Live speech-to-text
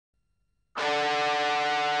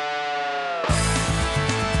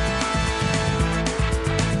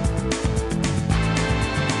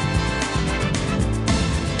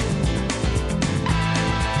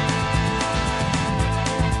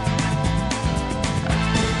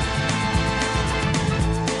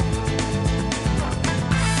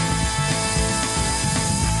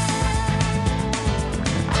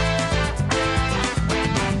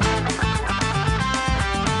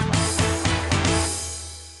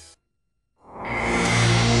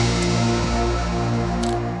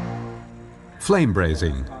Flame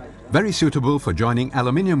brazing. Very suitable for joining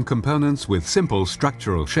aluminium components with simple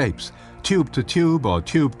structural shapes, tube to tube or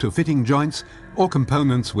tube to fitting joints, or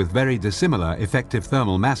components with very dissimilar effective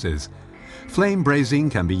thermal masses. Flame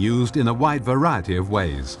brazing can be used in a wide variety of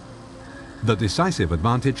ways. The decisive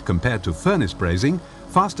advantage compared to furnace brazing,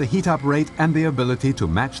 faster heat-up rate and the ability to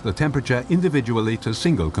match the temperature individually to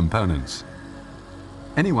single components.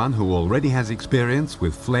 Anyone who already has experience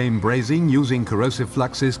with flame brazing using corrosive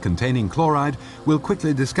fluxes containing chloride will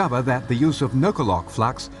quickly discover that the use of NOCOLOK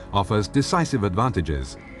Flux offers decisive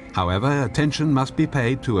advantages. However, attention must be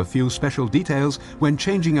paid to a few special details when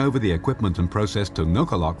changing over the equipment and process to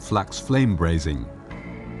NOCOLOK Flux flame brazing.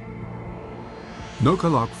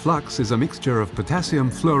 NOCOLOK Flux is a mixture of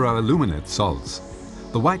potassium fluoroaluminate salts.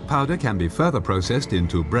 The white powder can be further processed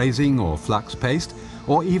into brazing or flux paste,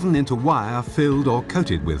 or even into wire filled or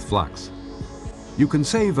coated with flux. You can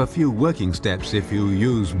save a few working steps if you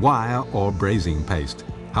use wire or brazing paste.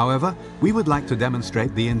 However, we would like to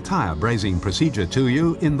demonstrate the entire brazing procedure to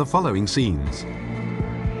you in the following scenes.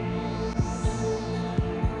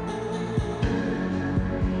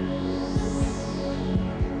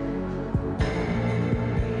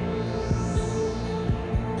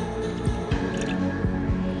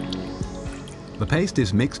 The paste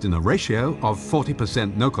is mixed in a ratio of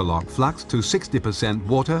 40% NOCOLOK Flux to 60%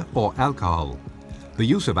 water or alcohol. The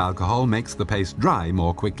use of alcohol makes the paste dry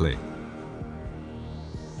more quickly.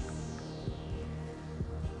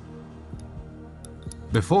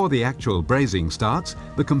 Before the actual brazing starts,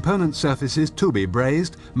 the component surfaces to be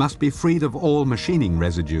brazed must be freed of all machining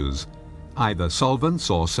residues. Either solvents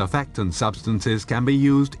or surfactant substances can be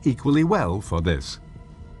used equally well for this.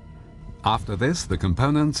 After this, the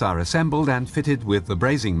components are assembled and fitted with the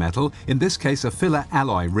brazing metal, in this case a filler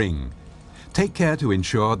alloy ring. Take care to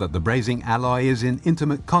ensure that the brazing alloy is in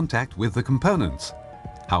intimate contact with the components.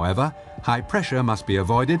 However, high pressure must be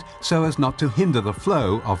avoided so as not to hinder the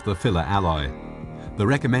flow of the filler alloy. The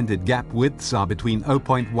recommended gap widths are between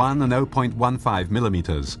 0.1 and 0.15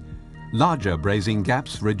 millimeters. Larger brazing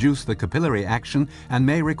gaps reduce the capillary action and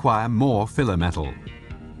may require more filler metal.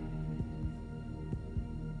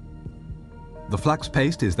 The flux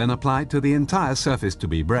paste is then applied to the entire surface to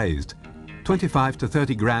be brazed. 25 to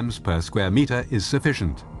 30 grams per square meter is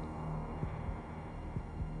sufficient.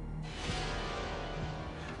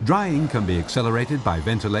 Drying can be accelerated by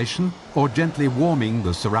ventilation or gently warming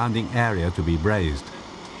the surrounding area to be brazed.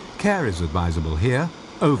 Care is advisable here.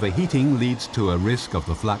 Overheating leads to a risk of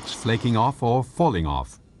the flux flaking off or falling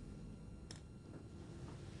off.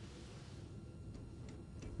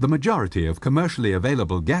 The majority of commercially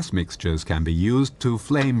available gas mixtures can be used to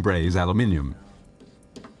flame braze aluminium.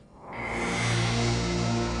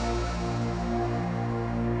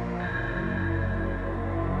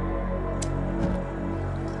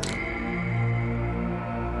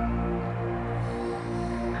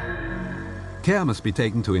 Care must be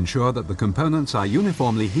taken to ensure that the components are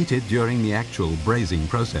uniformly heated during the actual brazing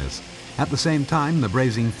process. At the same time, the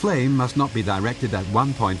brazing flame must not be directed at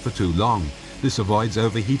one point for too long. This avoids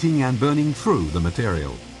overheating and burning through the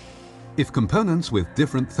material. If components with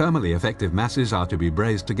different thermally effective masses are to be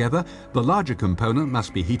brazed together, the larger component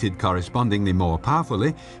must be heated correspondingly more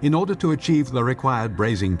powerfully in order to achieve the required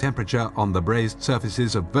brazing temperature on the brazed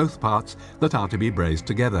surfaces of both parts that are to be brazed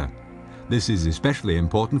together. This is especially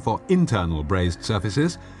important for internal brazed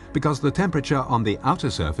surfaces because the temperature on the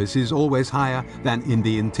outer surface is always higher than in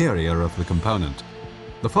the interior of the component.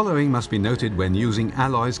 The following must be noted when using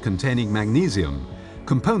alloys containing magnesium.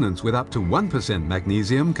 Components with up to 1%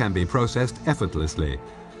 magnesium can be processed effortlessly.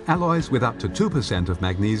 Alloys with up to 2% of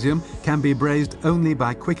magnesium can be brazed only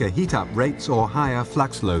by quicker heat-up rates or higher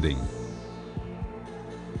flux loading.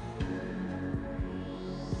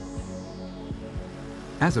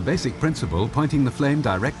 As a basic principle, pointing the flame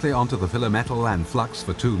directly onto the filler metal and flux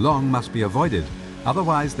for too long must be avoided.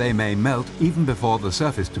 Otherwise, they may melt even before the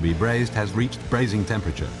surface to be brazed has reached brazing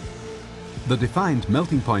temperature. The defined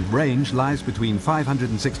melting point range lies between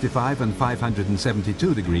 565 and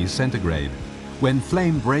 572 degrees centigrade. When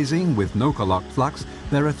flame brazing with NOCOLOK Flux,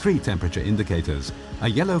 there are three temperature indicators. A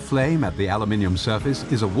yellow flame at the aluminium surface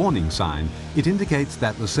is a warning sign. It indicates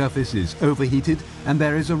that the surface is overheated and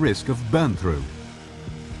there is a risk of burn-through.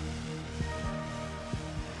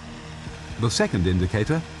 The second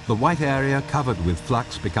indicator, the white area covered with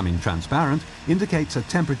flux becoming transparent, indicates a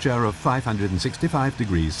temperature of 565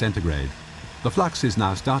 degrees centigrade. The flux is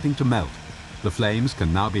now starting to melt. The flames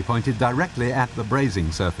can now be pointed directly at the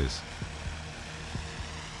brazing surface.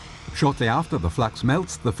 Shortly after the flux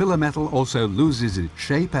melts, the filler metal also loses its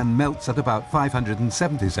shape and melts at about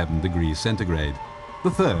 577 degrees centigrade. The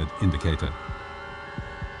third indicator.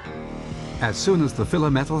 As soon as the filler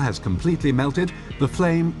metal has completely melted, the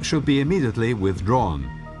flame should be immediately withdrawn.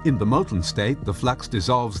 In the molten state, the flux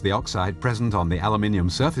dissolves the oxide present on the aluminium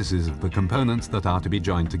surfaces of the components that are to be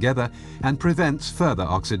joined together and prevents further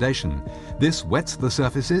oxidation. This wets the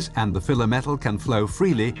surfaces and the filler metal can flow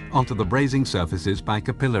freely onto the brazing surfaces by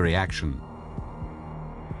capillary action.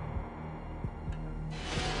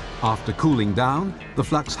 After cooling down, the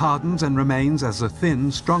flux hardens and remains as a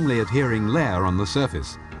thin, strongly adhering layer on the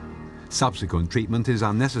surface. Subsequent treatment is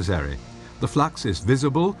unnecessary. The flux is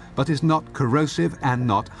visible but is not corrosive and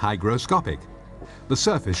not hygroscopic. The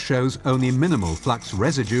surface shows only minimal flux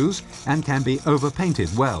residues and can be overpainted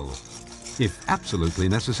well. If absolutely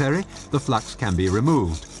necessary, the flux can be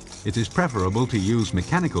removed. It is preferable to use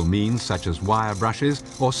mechanical means such as wire brushes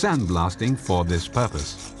or sandblasting for this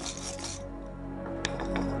purpose.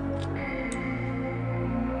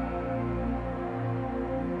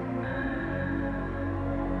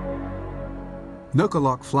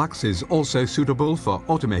 NOCOLOK Flux is also suitable for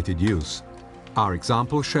automated use. Our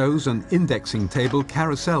example shows an indexing table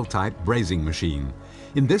carousel-type brazing machine.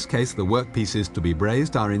 In this case, the workpieces to be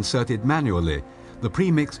brazed are inserted manually. The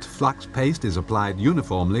pre-mixed flux paste is applied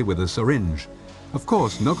uniformly with a syringe. Of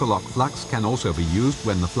course, NOCOLOK Flux can also be used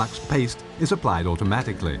when the flux paste is applied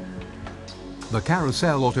automatically. The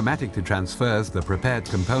carousel automatically transfers the prepared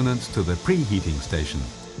components to the preheating station.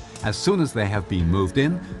 As soon as they have been moved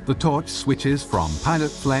in, the torch switches from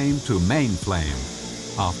pilot flame to main flame.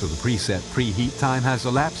 After the preset preheat time has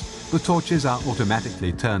elapsed, the torches are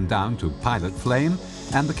automatically turned down to pilot flame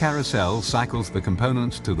and the carousel cycles the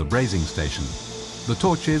components to the brazing station. The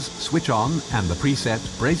torches switch on and the preset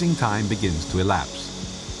brazing time begins to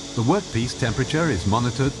elapse. The workpiece temperature is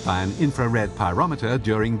monitored by an infrared pyrometer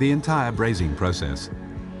during the entire brazing process.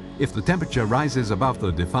 If the temperature rises above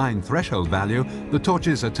the defined threshold value, the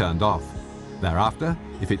torches are turned off. Thereafter,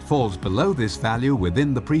 if it falls below this value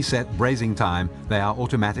within the preset brazing time, they are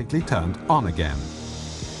automatically turned on again.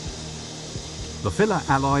 The filler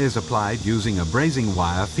alloy is applied using a brazing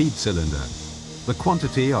wire feed cylinder. The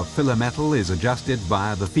quantity of filler metal is adjusted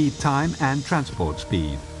via the feed time and transport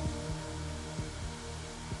speed.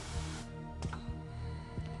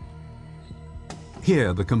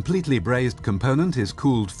 Here, the completely brazed component is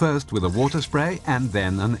cooled first with a water spray and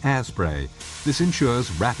then an air spray. This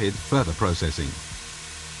ensures rapid further processing.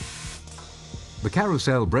 The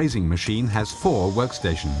carousel brazing machine has 4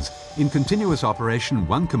 workstations. In continuous operation,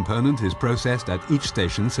 one component is processed at each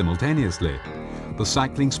station simultaneously. The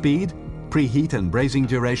cycling speed, preheat and brazing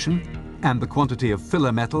duration, and the quantity of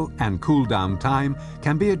filler metal and cool down time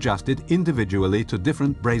can be adjusted individually to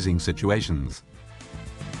different brazing situations.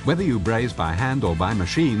 Whether you braze by hand or by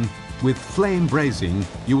machine, with flame brazing,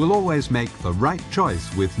 you will always make the right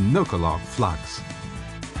choice with NOCOLOK Flux.